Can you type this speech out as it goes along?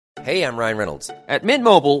Hey, I'm Ryan Reynolds. At Mint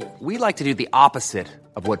Mobile, we like to do the opposite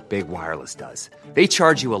of what Big Wireless does. They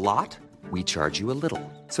charge you a lot, we charge you a little.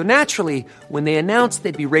 So naturally, when they announced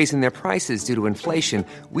they'd be raising their prices due to inflation,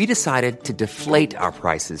 we decided to deflate our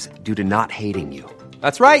prices due to not hating you.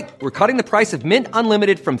 That's right. We're cutting the price of Mint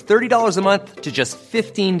Unlimited from $30 a month to just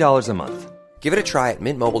 $15 a month. Give it a try at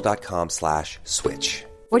mintmobile.com/switch.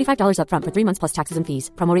 $45 up front for 3 months plus taxes and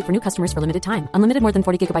fees. Promo rate for new customers for limited time. Unlimited more than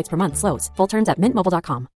 40 gigabytes per month. Slows full terms at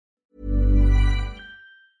mintmobile.com.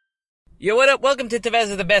 Yo, what up? Welcome to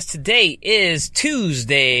Tevez of the Best. Today is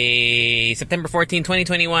Tuesday, September 14,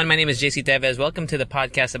 2021. My name is JC Tevez. Welcome to the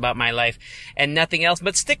podcast about my life and nothing else.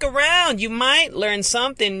 But stick around. You might learn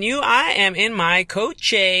something new. I am in my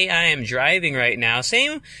coche. I am driving right now.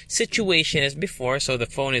 Same situation as before. So the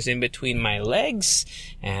phone is in between my legs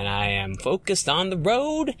and I am focused on the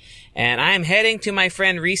road. And I am heading to my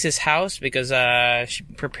friend Reese's house because she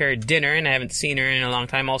prepared dinner and I haven't seen her in a long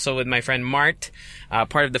time. Also with my friend Mart,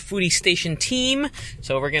 part of the Foodie Station team.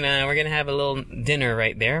 So we're gonna have a little dinner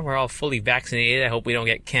right there. We're all fully vaccinated. I hope we don't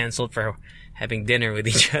get canceled for having dinner with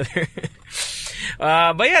each other.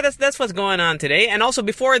 But yeah, that's what's going on today. And also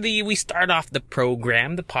before we start off the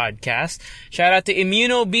program, the podcast, shout out to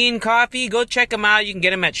Immuno Bean Coffee. Go check them out. You can get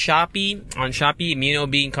them at Shopee, on Shopee,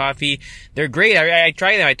 Immuno Bean Coffee. They're great. I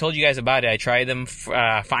tried them. I told you guys about it. I tried them,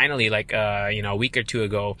 finally, a week or two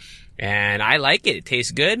ago. And I like it. It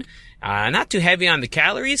tastes good. Not too heavy on the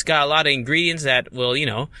calories. Got a lot of ingredients that will,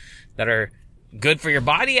 that are good for your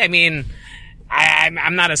body. I mean,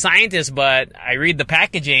 I'm not a scientist, but I read the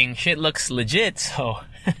packaging. Shit looks legit. So,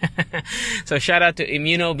 so shout out to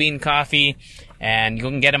Immuno Bean Coffee, and you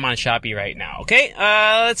can get them on Shopee right now. Okay.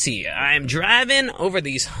 Let's see. I'm driving over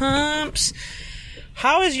these humps.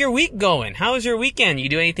 How is your week going? How is your weekend? You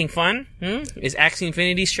do anything fun? Is Axie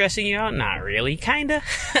Infinity stressing you out? Not really. Kinda.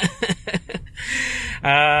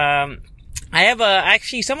 I have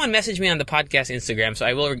actually someone messaged me on the podcast Instagram, so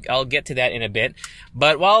I'll get to that in a bit.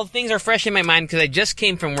 But while things are fresh in my mind, because I just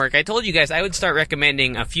came from work, I told you guys I would start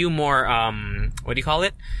recommending a few more,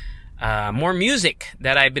 more music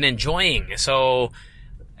that I've been enjoying. So,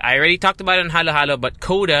 I already talked about it on Halo Halo, but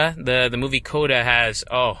Coda, the movie Coda has,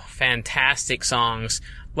 fantastic songs.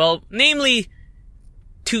 Well, namely,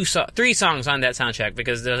 3 songs on that soundtrack,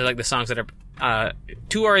 because they're like the songs that are,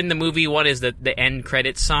 2 are in the movie, 1 is the end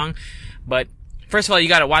credits song. But first of all, you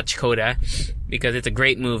gotta watch Coda because it's a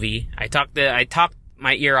great movie. I talked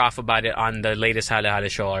my ear off about it on the latest Hala Hala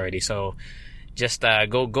show already. So just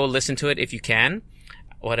go listen to it if you can.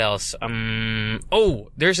 What else?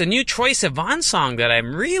 There's a new Troye Sivan song that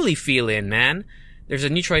I'm really feeling, man. There's a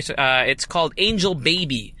new Troye. It's called Angel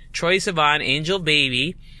Baby. Troye Sivan, Angel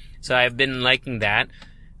Baby. So I've been liking that.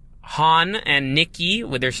 Han and Nicki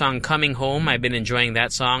with their song Coming Home. I've been enjoying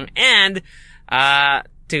that song. And to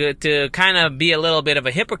kind of be a little bit of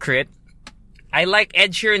a hypocrite, I like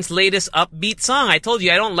Ed Sheeran's latest upbeat song. I told you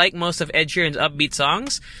I don't like most of Ed Sheeran's upbeat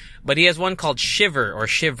songs, but he has one called Shiver or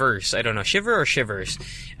Shivers. I don't know, Shiver or Shivers.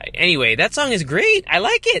 Anyway, that song is great. I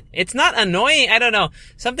like it. It's not annoying. I don't know.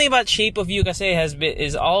 Something about Shape of You kasi has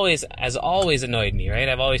always annoyed me, right?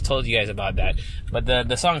 I've always told you guys about that. But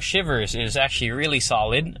the song Shivers is actually really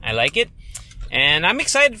solid. I like it. And I'm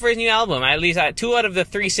excited for his new album. At least 2 out of the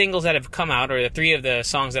 3 singles that have come out, or the 3 of the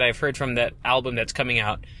songs that I've heard from that album that's coming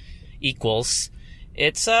out, equals.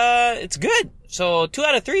 It's good. So 2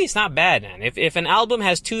 out of 3 is not bad, man. If an album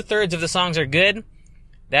has 2/3 of the songs are good,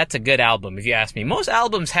 that's a good album, if you ask me. Most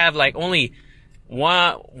albums have like only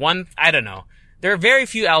one, I don't know. There are very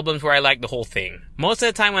few albums where I like the whole thing. Most of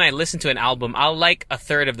the time when I listen to an album, I'll like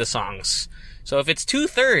 1/3 of the songs. So if it's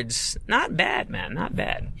 2/3, not bad, man. Not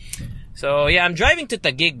bad. So, yeah, I'm driving to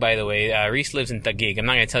Taguig, by the way. Reese lives in Taguig. I'm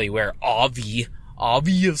not going to tell you where,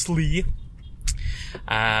 obviously.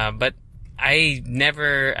 But I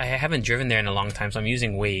haven't driven there in a long time, so I'm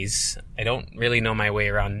using Waze. I don't really know my way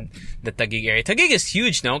around the Taguig area. Taguig is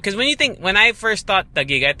huge, no? Because when I first thought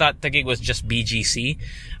Taguig, I thought Taguig was just BGC.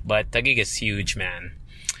 But Taguig is huge, man.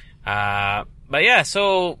 But yeah,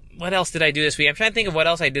 so what else did I do this week? I'm trying to think of what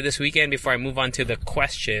else I did this weekend before I move on to the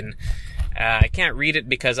question. I can't read it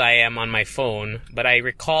because I am on my phone, but I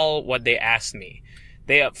recall what they asked me.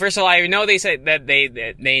 First of all, I know they said that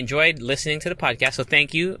they enjoyed listening to the podcast, so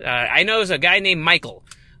thank you. I know there's a guy named Michael.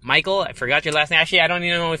 Michael, I forgot your last name. Actually, I don't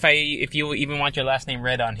even know if you even want your last name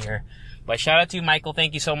read on here. But shout out to you, Michael.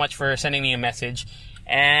 Thank you so much for sending me a message.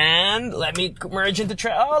 And let me merge into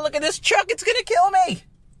oh, look at this truck. It's gonna kill me.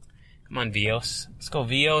 Come on, Vios. Let's go,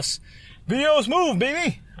 Vios. Vios, move,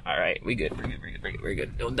 baby. All right, we're good.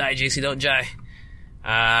 Don't die, JC. Don't die.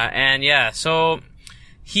 And yeah, so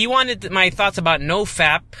he wanted my thoughts about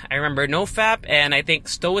NoFap. I remember NoFap and I think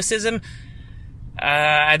Stoicism.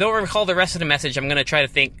 I don't recall the rest of the message. I'm going to try to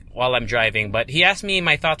think while I'm driving. But he asked me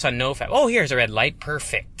my thoughts on NoFap. Oh, here's a red light.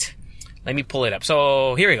 Perfect. Let me pull it up.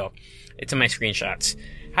 So here we go. It's in my screenshots.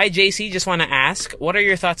 Hi, JC. Just want to ask, what are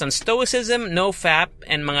your thoughts on Stoicism, NoFap,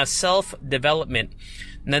 and mga self-development?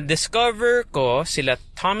 Na-discover ko sila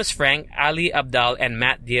Thomas Frank, Ali Abdal, and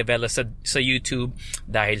Matt Diavela sa YouTube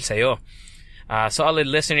dahil sa'yo. Solid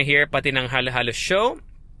listener here, pati ng Halo Halo show.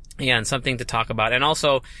 Yan, something to talk about. And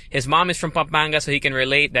also, his mom is from Pampanga, so he can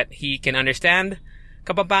relate that he can understand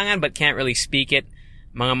Kapampangan but can't really speak it.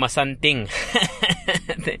 Mga masanting.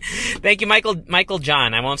 Thank you, Michael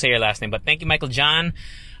John. I won't say your last name, but thank you, Michael John.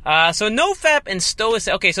 So NoFap and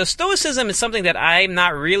Stoicism. Okay, so Stoicism is something that I'm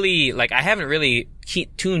not really, like, I haven't really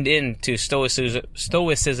tuned in to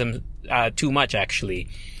Stoicism too much, actually.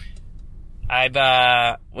 I've,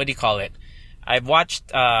 what do you call it? I've watched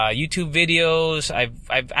YouTube videos. I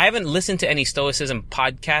haven't listened to any Stoicism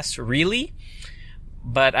podcasts really,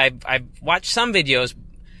 but I've watched some videos.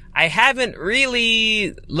 I haven't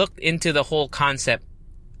really looked into the whole concept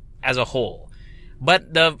as a whole.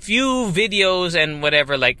 But the few videos and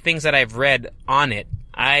whatever, like, things that I've read on it,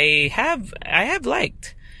 I have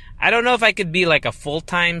liked. I don't know if I could be like a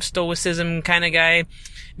full-time Stoicism kind of guy,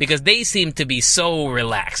 because they seem to be so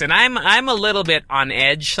relaxed. And I'm a little bit on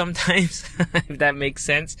edge sometimes, if that makes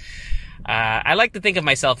sense. I like to think of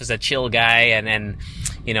myself as a chill guy, and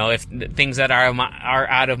you know, if things that are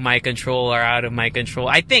out of my control are out of my control.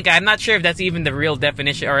 I'm not sure if that's even the real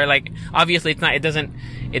definition, or like, obviously it's not, it doesn't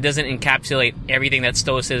encapsulate everything that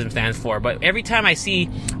Stoicism stands for. But every time I see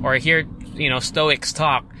or hear, you know, Stoics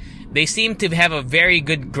talk, they seem to have a very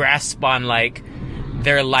good grasp on, like,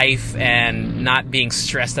 their life and not being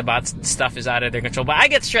stressed about stuff is out of their control. But I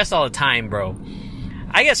get stressed all the time, bro.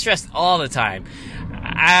 I get stressed all the time.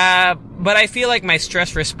 But I feel like my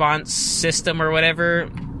stress response system or whatever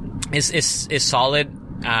is solid.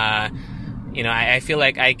 You know, I feel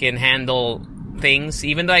like I can handle things.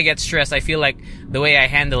 Even though I get stressed, I feel like the way I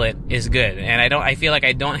handle it is good. And I feel like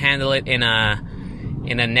I don't handle it in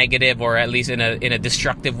a negative, or at least in a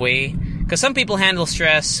destructive way. Because some people handle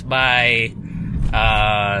stress by,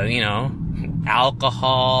 you know,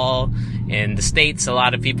 alcohol. In the States, a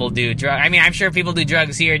lot of people do drugs. I mean, I'm sure people do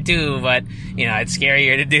drugs here too, but, you know, it's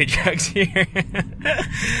scarier to do drugs here.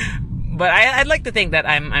 But I'd like to think that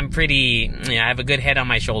I'm pretty, you know, I have a good head on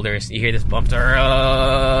my shoulders. You hear this bump,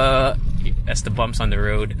 that's the bumps on the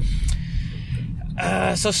road.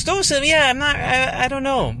 So Stoicism, yeah, I don't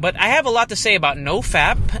know. But I have a lot to say about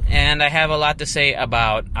NoFap, and I have a lot to say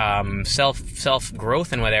about,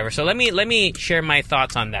 self-growth and whatever. So let me share my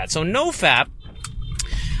thoughts on that. So NoFap,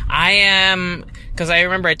 because I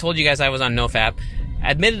remember I told you guys I was on NoFap.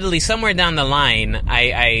 Admittedly, somewhere down the line,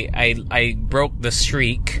 I broke the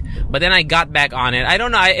streak, but then I got back on it. I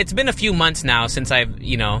don't know. It's been a few months now since I've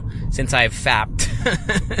fapped,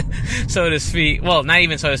 so to speak. Well, not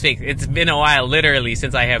even so to speak. It's been a while, literally,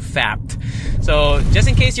 since I have fapped. So, just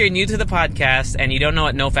in case you're new to the podcast and you don't know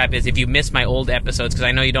what NoFap is, if you missed my old episodes, because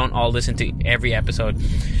I know you don't all listen to every episode,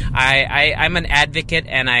 I'm an advocate,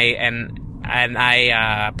 and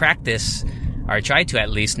I practice, or try to at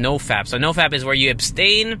least, NoFap. So NoFap is where you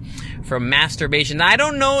abstain from masturbation. Now, I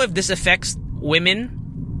don't know if this affects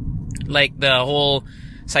women, like the whole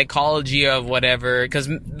psychology of whatever, because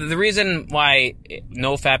the reason why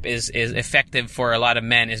NoFap is effective for a lot of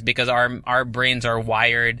men is because our brains are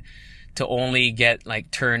wired to only get,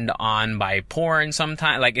 like, turned on by porn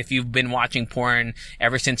sometimes. Like, if you've been watching porn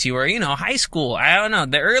ever since you were, you know, high school. I don't know.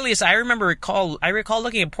 The earliest I recall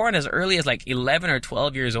looking at porn as early as, like, 11 or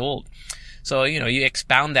 12 years old. So, you know, you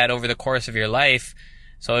expound that over the course of your life.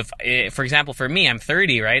 So if, for example, for me, I'm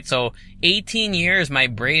 30, right? So 18 years my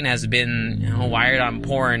brain has been, you know, wired on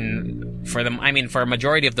porn for a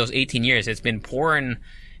majority of those 18 years. It's been porn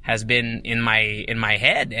has been in my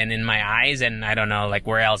head and in my eyes, and I don't know, like,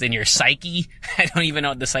 where else, in your psyche. I don't even know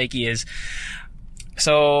what the psyche is.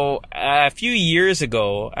 So a few years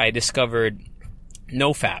ago, I discovered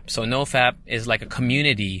NoFap. So NoFap is like a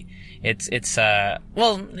community. It's not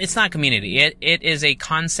a community. It is a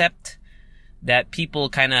concept that people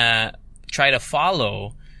kind of try to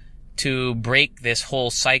follow to break this whole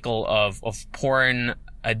cycle of porn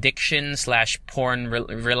addiction / porn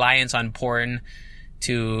reliance on porn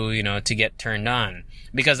to get turned on.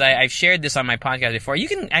 Because I've shared this on my podcast before. You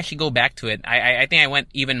can actually go back to it. I think I went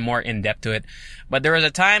even more in depth to it. But there was a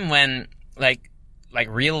time when like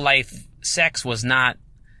real life sex was not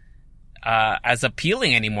as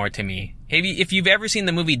appealing anymore to me. If you've ever seen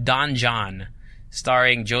the movie Don John,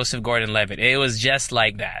 starring Joseph Gordon-Levitt, it was just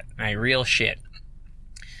like that. Real shit.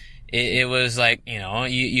 it was like,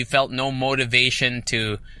 you felt no motivation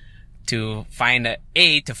to find a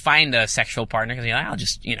sexual partner, because I'll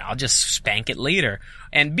just spank it later.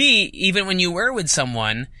 And B, even when you were with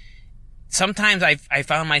someone, sometimes I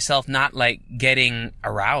found myself not like getting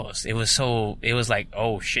aroused. It was like,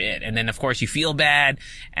 oh shit. And then of course you feel bad,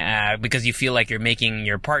 because you feel like you're making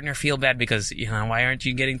your partner feel bad because, why aren't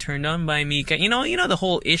you getting turned on by me? The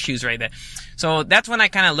whole issues right there. So that's when I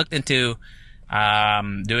kind of looked into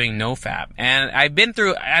doing NoFap. And I've been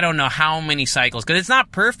through, I don't know how many cycles, because it's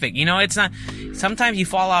not perfect. It's not, sometimes you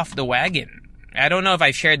fall off the wagon. I don't know if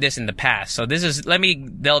I've shared this in the past. So let me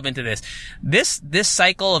delve into this. This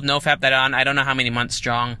cycle of NoFap that I'm on, I don't know how many months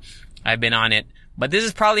strong I've been on it, but this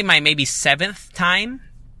is probably my maybe 6th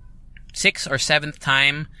or 7th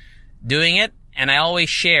time doing it. And I always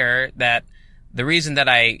share that the reason that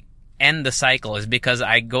I end the cycle is because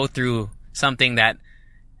I go through something that,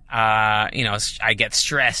 I get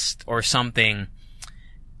stressed or something,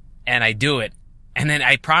 and I do it. And then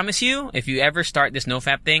I promise you, if you ever start this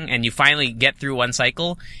NoFap thing and you finally get through one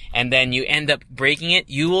cycle and then you end up breaking it,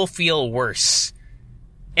 you will feel worse.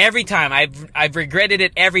 Every time. I've regretted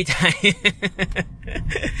it every time.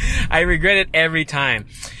 I regret it every time.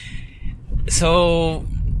 So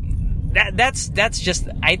that's just,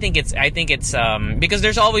 I think it's because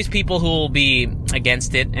there's always people who will be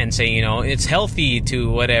against it and say, it's healthy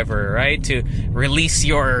to whatever, right? To release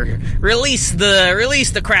the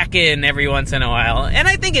Kraken every once in a while. And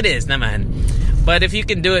I think it is, man. But if you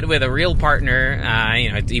can do it with a real partner,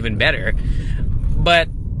 it's even better. But,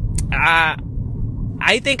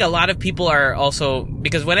 I think a lot of people are also,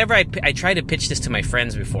 because whenever I tried to pitch this to my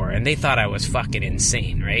friends before, and they thought I was fucking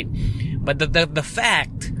insane, right? But the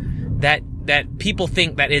fact that people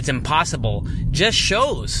think that it's impossible just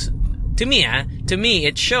shows, to me,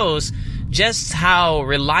 it shows just how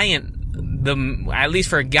reliant, at least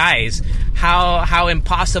for guys, how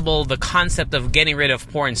impossible the concept of getting rid of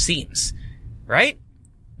porn seems, right?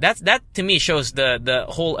 That to me shows the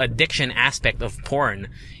whole addiction aspect of porn.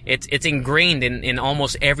 It's ingrained in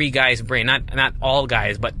almost every guy's brain. Not all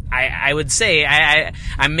guys, but I would say,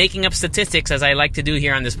 I'm making up statistics as I like to do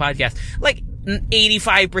here on this podcast. Like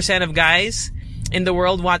 85% of guys in the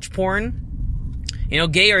world watch porn.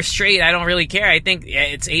 Gay or straight, I don't really care. I think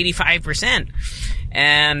it's 85%.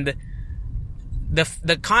 And the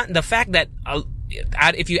fact that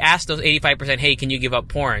if you ask those 85%, hey, can you give up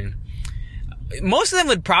porn? Most of them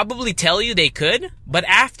would probably tell you they could, but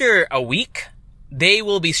after a week, they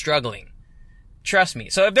will be struggling. Trust me.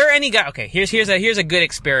 So if there are any guys, okay, here's a good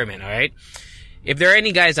experiment, all right? If there are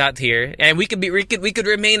any guys out here, and we could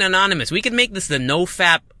remain anonymous. We could make this the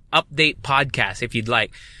NoFap update podcast if you'd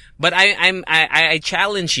like. But I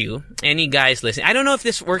challenge you, any guys listening. I don't know if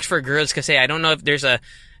this works for girls, cause I don't know if there's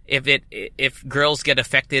if girls get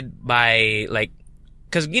affected by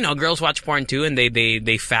cause girls watch porn too and they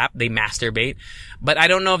fap, they masturbate. But I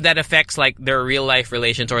don't know if that affects their real life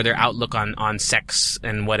relations or their outlook on sex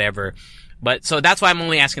and whatever. But so that's why I'm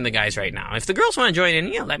only asking the guys right now. If the girls want to join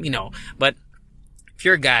in, let me know. But if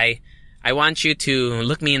you're a guy, I want you to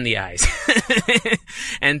look me in the eyes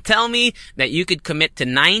and tell me that you could commit to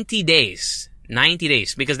 90 days. 90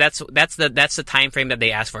 days, because that's the time frame that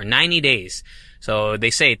they ask for. 90 days. So they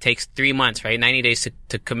say it takes 3 months, right? 90 days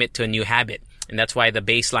to commit to a new habit. And that's why the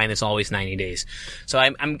baseline is always 90 days. So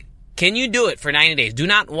can you do it for 90 days? Do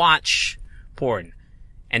not watch porn.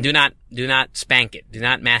 And do not spank it. Do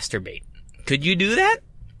not masturbate. Could you do that?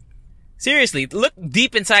 Seriously, look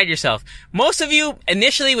deep inside yourself. Most of you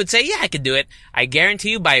initially would say, yeah, I could do it. I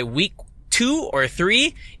guarantee you by week 2 or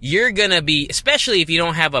 3, you're gonna be, especially if you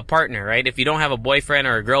don't have a partner, right? If you don't have a boyfriend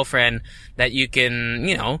or a girlfriend that you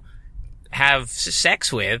can, have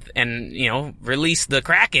sex with and, release the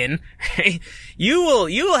Kraken, right? You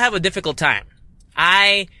will have a difficult time.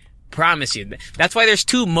 I promise you. That's why there's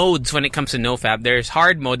 2 modes when it comes to NoFap. There's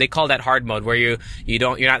hard mode. They call that hard mode, where you're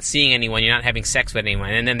not seeing anyone, you're not having sex with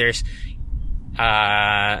anyone. And then there's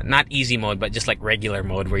not easy mode, but just regular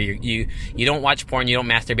mode, where you don't watch porn, you don't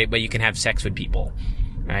masturbate, but you can have sex with people,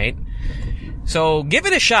 right? So give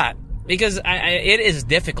it a shot, because it is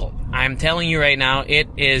difficult. I'm telling you right now, it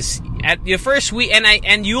is at your first week,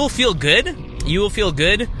 and you will feel good. You will feel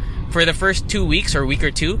good for the first 2 weeks or week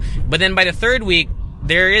or 2, but then by the 3rd week,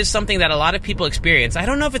 there is something that a lot of people experience. I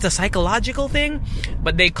don't know if it's a psychological thing,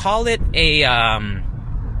 but they call it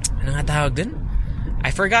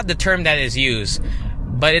I forgot the term that is used,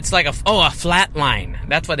 but it's like a flat line.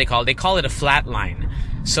 That's what they call it. They call it a flat line.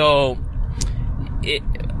 So,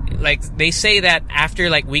 they say that after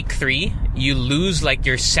week 3, you lose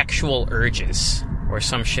your sexual urges or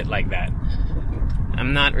some shit like that.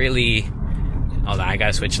 I'm not really Hold on, I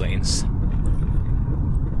gotta switch lanes.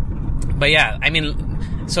 But yeah, I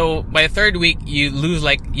mean, so by the third week,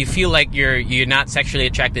 you feel like you're not sexually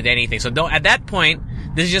attracted to anything. So at that point,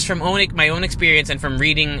 this is just from my own experience and from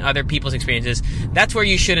reading other people's experiences, that's where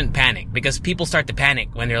you shouldn't panic, because people start to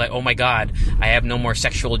panic when they're like, oh my god, I have no more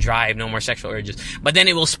sexual drive, no more sexual urges. But then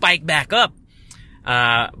it will spike back up.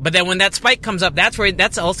 But then when that spike comes up,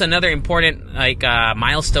 that's also another important,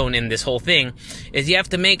 milestone in this whole thing, is you have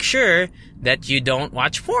to make sure that you don't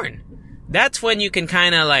watch porn. That's when you can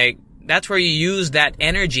that's where you use that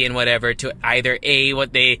energy and whatever to either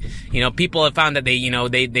people have found that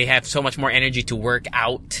they have so much more energy to work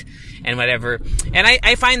out and whatever. And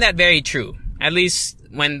I find that very true. At least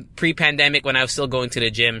when pre-pandemic, when I was still going to the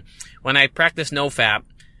gym, when I practiced NoFap,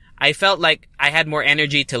 I felt like I had more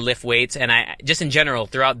energy to lift weights, and I just in general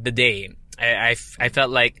throughout the day, I felt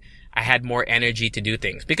like I had more energy to do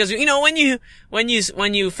things. Because when you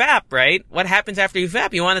fap, right? What happens after you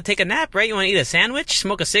fap? You want to take a nap, right? You want to eat a sandwich,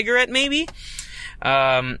 smoke a cigarette, maybe.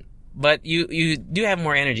 But you do have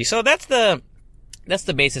more energy. So that's the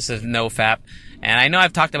basis of NoFap. And I know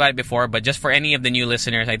I've talked about it before, but just for any of the new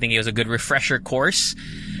listeners, I think it was a good refresher course.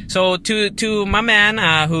 So to my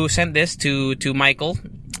man who sent this to Michael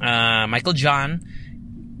John,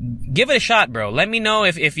 give it a shot, bro. Let me know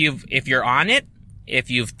if you're on it, if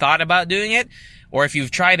you've thought about doing it, or if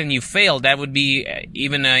you've tried and you failed. That would be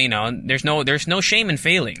even there's no shame in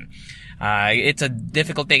failing. It's a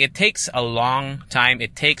difficult thing. It takes a long time.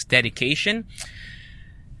 It takes dedication.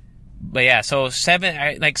 But yeah, so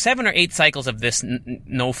 7 or 8 cycles of this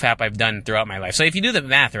NoFap I've done throughout my life. So if you do the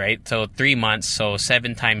math, right? So 3 months, so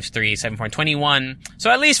 7 times 3, 7, 4, 21. So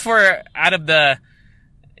at least out of the,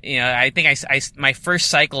 I think my first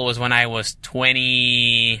cycle was when I was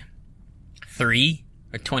 23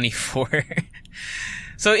 or 24.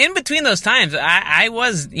 So in between those times, I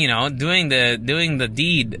was, doing the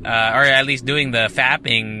deed, or at least doing the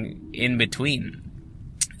fapping in between.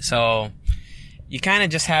 So you kind of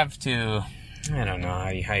just have to, I don't know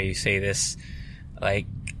how you say this, like,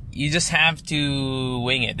 you just have to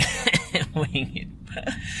wing it. Wing it.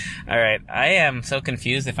 Alright, I am so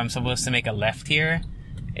confused if I'm supposed to make a left here.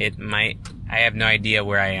 I have no idea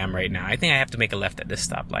where I am right now. I think I have to make a left at this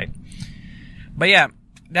stoplight. But yeah,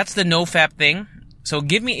 that's the NoFap thing. So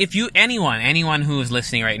anyone who's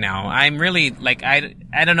listening right now, I'm really, I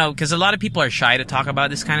don't know, because a lot of people are shy to talk about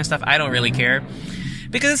this kind of stuff. I don't really care.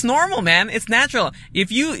 Because it's normal, man. It's natural.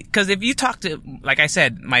 If you talk to, like I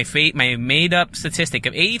said, my made up statistic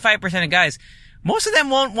of 85% of guys, most of them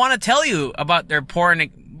won't want to tell you about their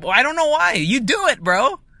porn. Well, I don't know why. You do it,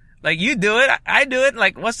 bro. Like, you do it. I do it.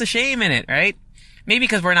 Like, what's the shame in it, right? Maybe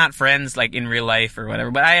because we're not friends, like, in real life or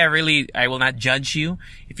whatever. But I will not judge you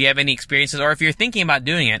if you have any experiences, or if you're thinking about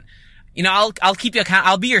doing it. I'll keep you account.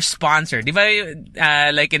 I'll be your sponsor.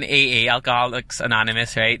 Like in AA, Alcoholics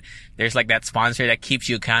Anonymous, right? There's like that sponsor that keeps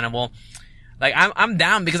you accountable. Like, I'm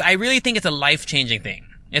down, because I really think it's a life-changing thing.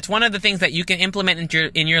 It's one of the things that you can implement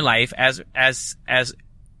in your life as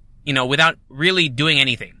without really doing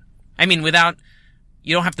anything. I mean,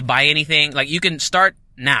 you don't have to buy anything. Like, you can start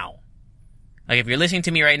now. Like, if you're listening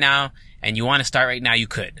to me right now and you want to start right now, you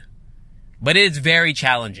could. But it is very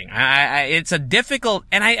challenging. It's a difficult,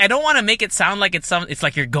 and I don't want to make it sound like it's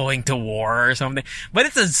like you're going to war or something, but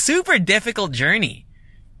it's a super difficult journey.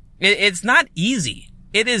 It's not easy.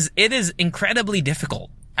 It is incredibly difficult.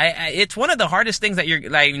 It's one of the hardest things that you're,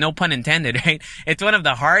 like, no pun intended, right? It's one of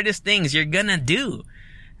the hardest things you're gonna do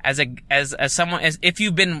as someone, if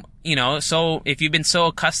you've been, if you've been so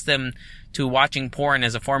accustomed to watching porn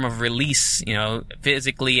as a form of release,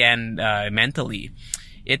 physically and mentally.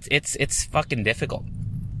 It's fucking difficult.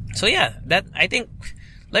 So yeah, I think,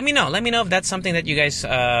 let me know if that's something that you guys,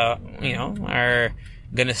 are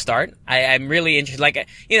gonna start. I'm really interested, like,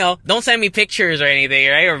 don't send me pictures or anything,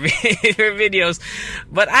 right? Or videos,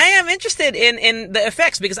 but I am interested in the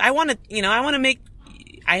effects, because I want to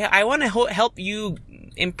help you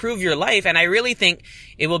improve your life, and I really think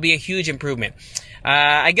it will be a huge improvement.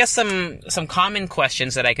 I guess some common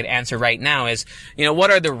questions that I could answer right now is,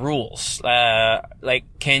 what are the rules? Like,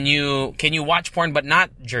 can you watch porn but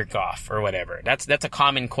not jerk off or whatever? That's a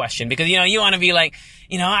common question, because, you want to be like,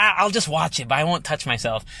 I'll just watch it, but I won't touch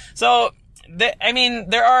myself. So,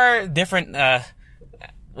 there are different,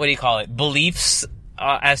 beliefs,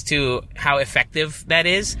 as to how effective that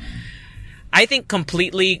is. I think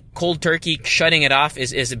completely cold turkey shutting it off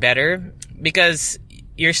is better, because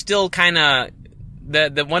you're still kind of,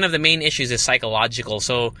 the one of the main issues is psychological.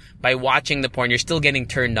 So by watching the porn, you're still getting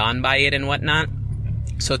turned on by it and whatnot.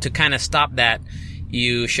 So to kind of stop that,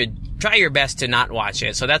 you should try your best to not watch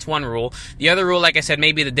it. So that's one rule. The other rule, like I said,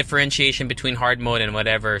 maybe the differentiation between hard mode and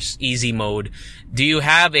whatever easy mode. Do you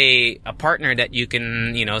have a partner that you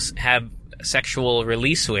can, have sexual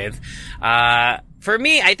release with? For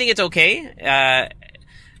me, I think it's okay.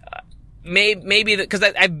 Maybe because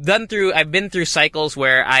I've been through cycles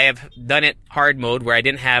where I have done it hard mode where I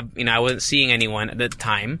didn't have, I wasn't seeing anyone at the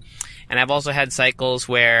time. And I've also had cycles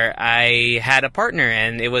where I had a partner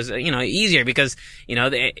and it was, easier because,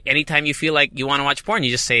 anytime you feel like you want to watch porn,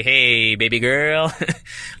 you just say, hey, baby girl,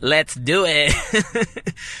 let's do it.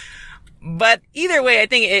 But either way, I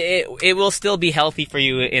think it will still be healthy for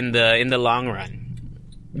you in the long run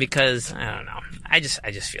because I don't know. I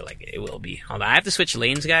just feel like it will be. Hold on. I have to switch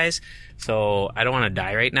lanes, guys. So I don't want to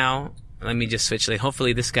die right now. Let me just switch lanes.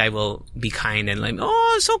 Hopefully this guy will be kind and like,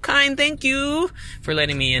 oh, so kind. Thank you for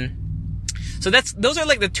letting me in. So those are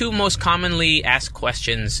like the two most commonly asked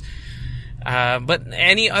questions. But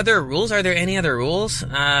any other rules? Are there any other rules?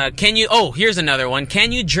 Here's another one.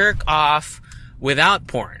 Can you jerk off without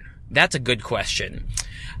porn? That's a good question.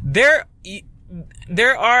 There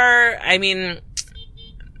are,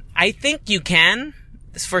 I think you can,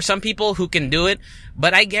 for some people who can do it,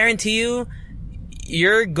 but I guarantee you,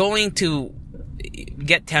 you're going to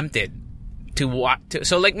get tempted to watch.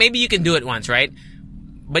 So like maybe you can do it once, right?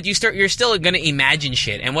 But you're still going to imagine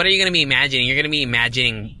shit. And what are you going to be imagining? You're going to be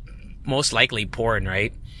imagining most likely porn,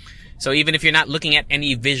 right? So even if you're not looking at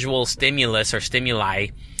any visual stimulus or stimuli,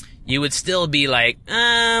 you would still be like,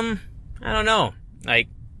 I don't know. Like,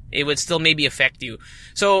 it would still maybe affect you.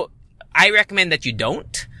 So I recommend that you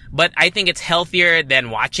don't, but I think it's healthier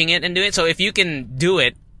than watching it and doing it. So if you can do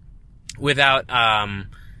it without porn,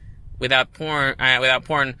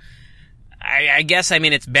 I guess,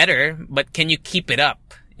 it's better, but can you keep it up?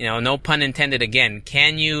 No pun intended again.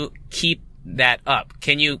 Can you keep that up?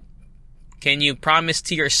 Can you promise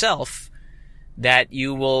to yourself that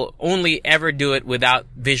you will only ever do it without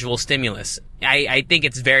visual stimulus? I think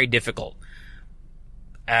it's very difficult.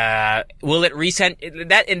 Will it reset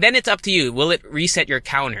that? And then it's up to you. Will it reset your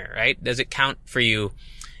counter, right? Does it count for you,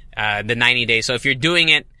 the 90 days? So if you're doing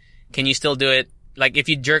it, can you still do it? Like if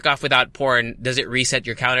you jerk off without porn, does it reset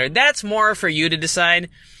your counter? That's more for you to decide.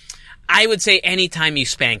 I would say anytime you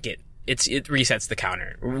spank it, it resets the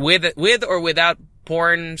counter. With or without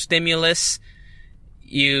porn stimulus,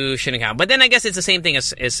 you shouldn't count. But then I guess it's the same thing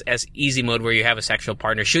as easy mode where you have a sexual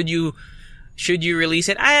partner. Should you release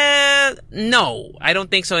it? No, I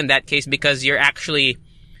don't think so in that case because you're actually,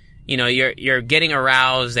 you're getting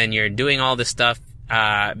aroused and you're doing all this stuff,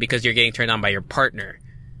 because you're getting turned on by your partner.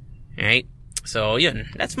 Right? So yeah,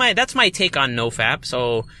 that's my take on NoFap.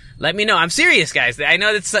 So let me know. I'm serious, guys. I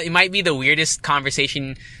know it might be the weirdest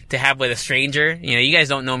conversation to have with a stranger. You guys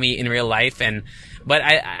don't know me in real life, but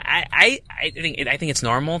I think it's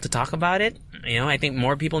normal to talk about it. I think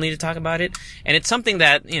more people need to talk about it, and it's something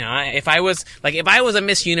that if I was a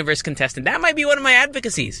Miss Universe contestant, that might be one of my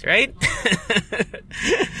advocacies, right?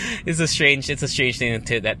 It's a strange thing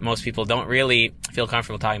that most people don't really feel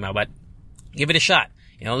comfortable talking about, but give it a shot.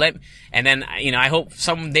 And then, I hope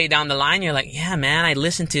someday down the line you're like, yeah, man, I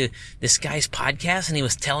listened to this guy's podcast and he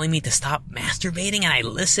was telling me to stop masturbating and I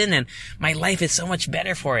listened and my life is so much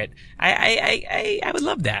better for it. I would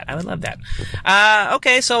love that. I would love that.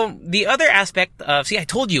 Okay. So the other aspect of, I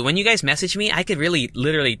told you when you guys messaged me, I could really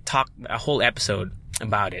literally talk a whole episode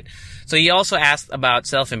about it. So you also asked about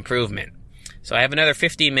self-improvement. So I have another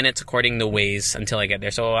 15 minutes according to Waze until I get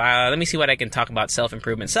there. So, let me see what I can talk about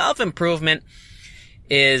self-improvement. Self-improvement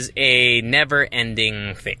is a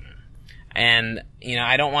never-ending thing. And,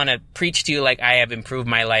 I don't want to preach to you like I have improved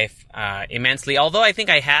my life immensely, although I think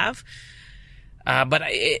I have. But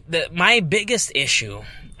my biggest issue,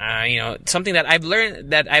 something that I've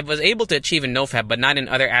learned that I was able to achieve in NoFap, but not in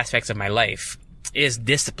other aspects of my life, is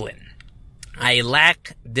discipline. I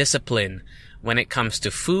lack discipline when it comes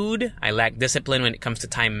to food. I lack discipline when it comes to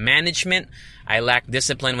time management. I lack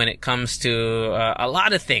discipline when it comes to a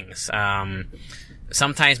lot of things.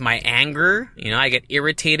 Sometimes my anger, I get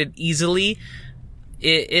irritated easily.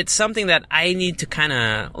 It's something that I need to kind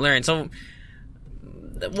of learn. So,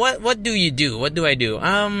 what do you do? What do I do?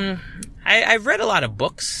 I've read a lot of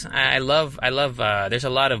books. I love, there's a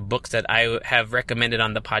lot of books that I have recommended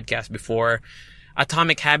on the podcast before.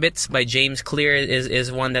 Atomic Habits by James Clear is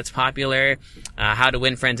one that's popular. How to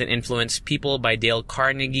Win Friends and Influence People by Dale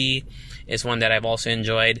Carnegie is one that I've also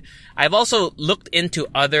enjoyed. I've also looked into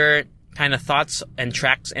other kind of thoughts and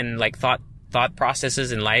tracks and like thought thought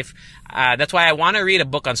processes in life. That's why I want to read a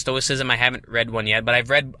book on Stoicism. I haven't read one yet, but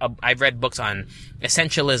I've read books on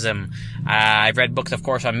essentialism. I've read books, of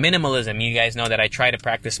course, on minimalism. You guys know that I try to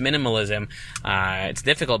practice minimalism. It's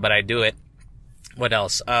difficult, but I do it. What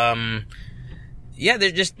else? Yeah,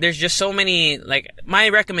 there's just so many. Like, my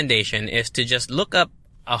recommendation is to just look up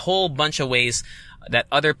a whole bunch of ways that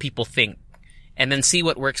other people think, and then see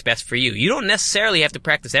what works best for you. You don't necessarily have to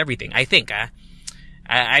practice everything, I think.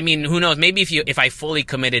 I mean, who knows? Maybe if I fully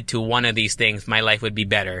committed to one of these things, my life would be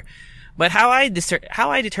better. But how I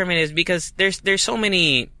determine it is because there's so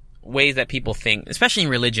many ways that people think, especially in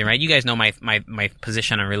religion, right? You guys know my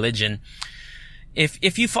position on religion.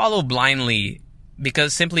 If you follow blindly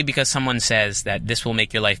simply because someone says that this will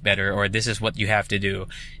make your life better or this is what you have to do,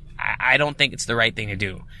 I don't think it's the right thing to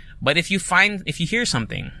do. But if you hear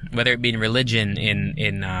something, whether it be in religion,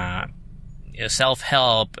 in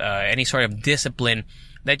self-help, any sort of discipline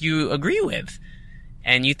that you agree with,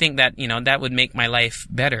 and you think that, that would make my life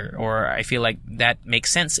better, or I feel like that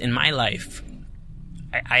makes sense in my life,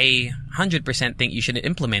 I 100% think you should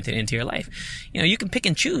implement it into your life. You can pick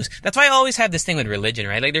and choose. That's why I always have this thing with religion,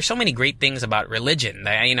 right? Like, there's so many great things about religion.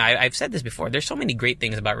 I've said this before. There's so many great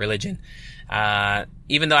things about religion.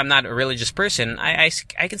 Even though I'm not a religious person, I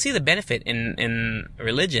can see the benefit in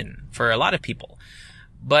religion for a lot of people.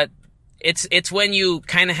 But it's when you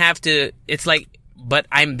kind of have to, it's like, but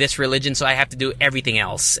I'm this religion, so I have to do everything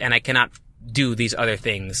else, and I cannot do these other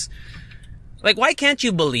things. Like, why can't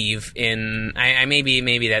you believe in,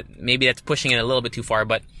 maybe that's pushing it a little bit too far,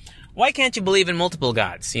 but why can't you believe in multiple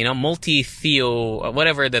gods? Multi-theo,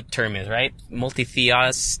 whatever the term is, right?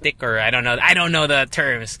 Multi-theistic, or I don't know the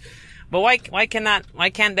terms. But why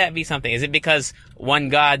can't that be something? Is it because one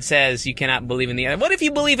God says you cannot believe in the other? What if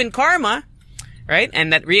you believe in karma, right?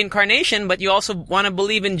 And that reincarnation, but you also want to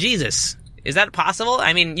believe in Jesus? Is that possible?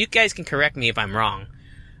 I mean, you guys can correct me if I'm wrong,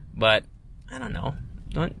 but I don't know.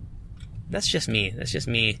 That's just me. That's just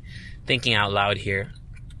me thinking out loud here.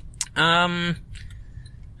 I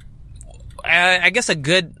guess a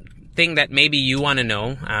good thing that maybe you want to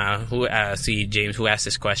know, James, who asked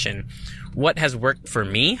this question, what has worked for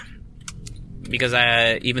me? Because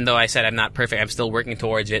even though I said I'm not perfect, I'm still working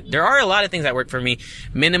towards it. There are a lot of things that work for me.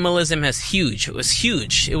 Minimalism was huge. It was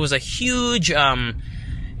a huge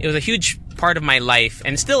part of my life,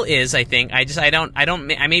 and still is, I think.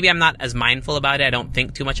 Maybe I'm not as mindful about it. I don't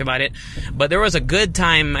think too much about it. But there was a good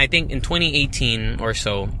time, I think in 2018 or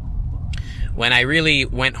so, when I really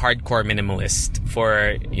went hardcore minimalist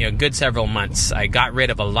for, a good several months. I got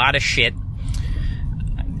rid of a lot of shit,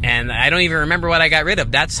 and I don't even remember what I got rid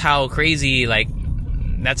of. That's how crazy the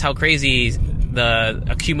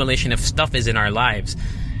accumulation of stuff is in our lives.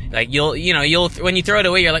 Like, you'll when you throw it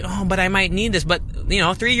away, you're like, oh, but I might need this. But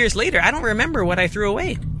 3 years later, I don't remember what I threw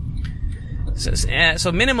away.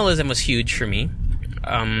 So minimalism was huge for me.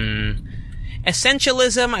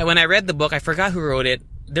 Essentialism, when I read the book, I forgot who wrote it.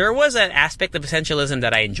 There was an aspect of essentialism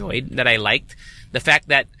that I enjoyed, that I liked. The fact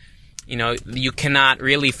that, you cannot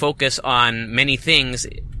really focus on many things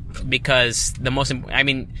because the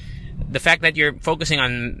fact that you're focusing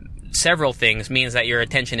on several things means that your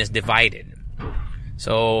attention is divided.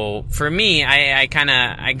 So for me, I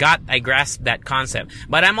grasped that concept.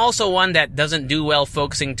 But I'm also one that doesn't do well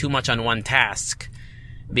focusing too much on one task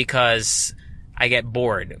because I get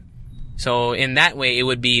bored. So in that way, it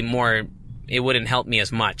wouldn't help me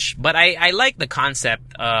as much. But I like the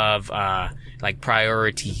concept of, like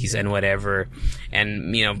priorities and whatever,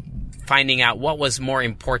 and, finding out what was more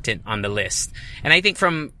important on the list. And I think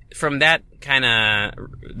from that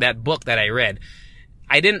that book that I read,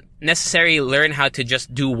 I didn't necessarily learn how to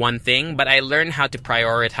just do one thing, but I learned how to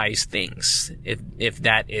prioritize things, if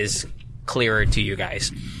that is clearer to you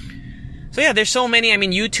guys. So yeah, there's so many. I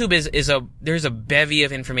mean, YouTube there's a bevy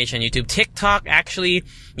of information on YouTube. TikTok, actually,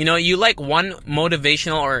 you like one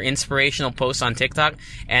motivational or inspirational post on TikTok,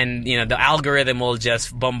 and, the algorithm will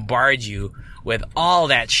just bombard you with all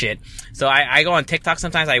that shit. So I go on TikTok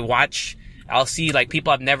sometimes, I'll see like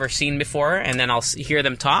people I've never seen before, and then I'll hear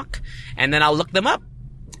them talk, and then I'll look them up.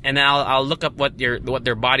 And then I'll look up what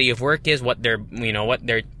their body of work is, what they're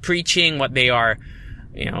preaching, what they are.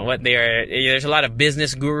 There's a lot of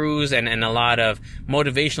business gurus and a lot of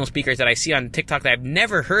motivational speakers that I see on TikTok that I've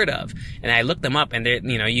never heard of. And I look them up, and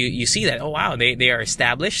you see that, oh wow, they are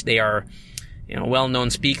established, they are, well-known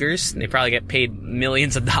speakers. They probably get paid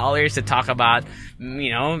millions of dollars to talk about,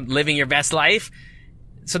 living your best life.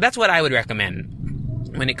 So that's what I would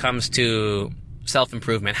recommend when it comes to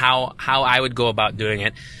self-improvement, how I would go about doing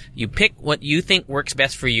it. You pick what you think works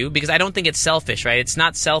best for you, because I don't think it's selfish, right? It's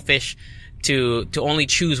not selfish to only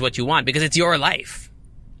choose what you want, because it's your life.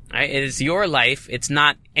 Right? It is your life. It's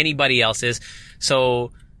not anybody else's.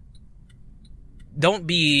 So don't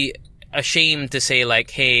be ashamed to say like,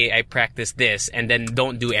 hey, I practice this, and then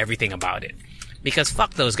don't do everything about it. Because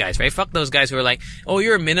fuck those guys, right? Fuck those guys who are like, oh,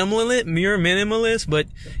 you're a minimalist, but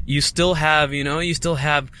you still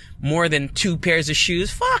have more than 2 pairs of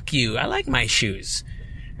shoes. Fuck you. I like my shoes.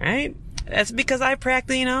 Right? That's because I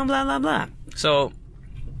practice, blah, blah, blah. So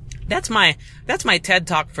that's my TED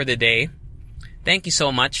Talk for the day. Thank you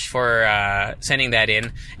so much for sending that in.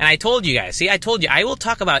 And I told you guys, I told you, I will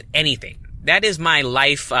talk about anything. That is my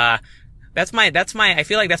life, I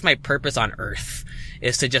feel like that's my purpose on earth,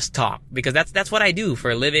 is to just talk. Because that's what I do for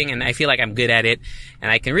a living, and I feel like I'm good at it. And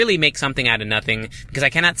I can really make something out of nothing. Because I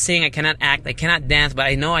cannot sing, I cannot act, I cannot dance, but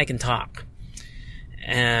I know I can talk.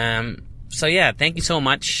 So yeah, thank you so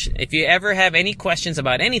much. If you ever have any questions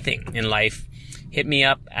about anything in life, hit me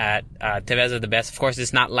up at Tevez the Best. Of course,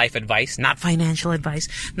 it's not life advice, not financial advice,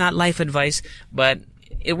 not life advice, but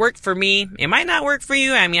it worked for me. It might not work for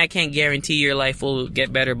you. I mean, I can't guarantee your life will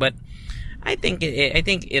get better, but I think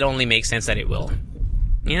it only makes sense that it will.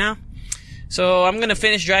 So I'm gonna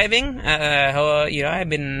finish driving.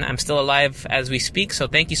 I'm still alive as we speak. So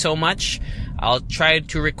thank you so much. I'll try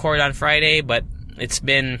to record on Friday, but it's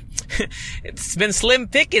been slim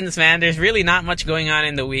pickings, man. There's really not much going on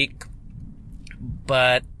in the week.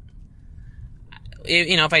 But,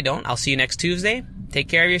 if I don't, I'll see you next Tuesday. Take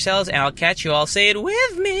care of yourselves, and I'll catch you all. Say it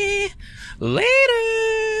with me. Later.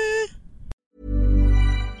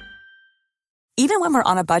 Even when we're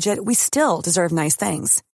on a budget, we still deserve nice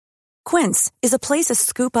things. Quince is a place to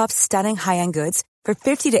scoop up stunning high-end goods for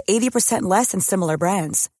 50 to 80% less than similar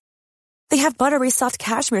brands. They have buttery soft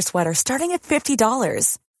cashmere sweaters starting at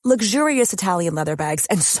 $50, luxurious Italian leather bags,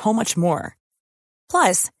 and so much more.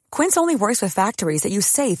 Plus, Quince only works with factories that use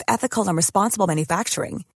safe, ethical, and responsible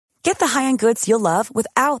manufacturing. Get the high-end goods you'll love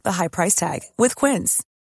without the high price tag with Quince.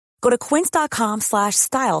 Go to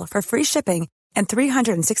quince.com/style for free shipping and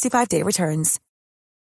 365-day returns.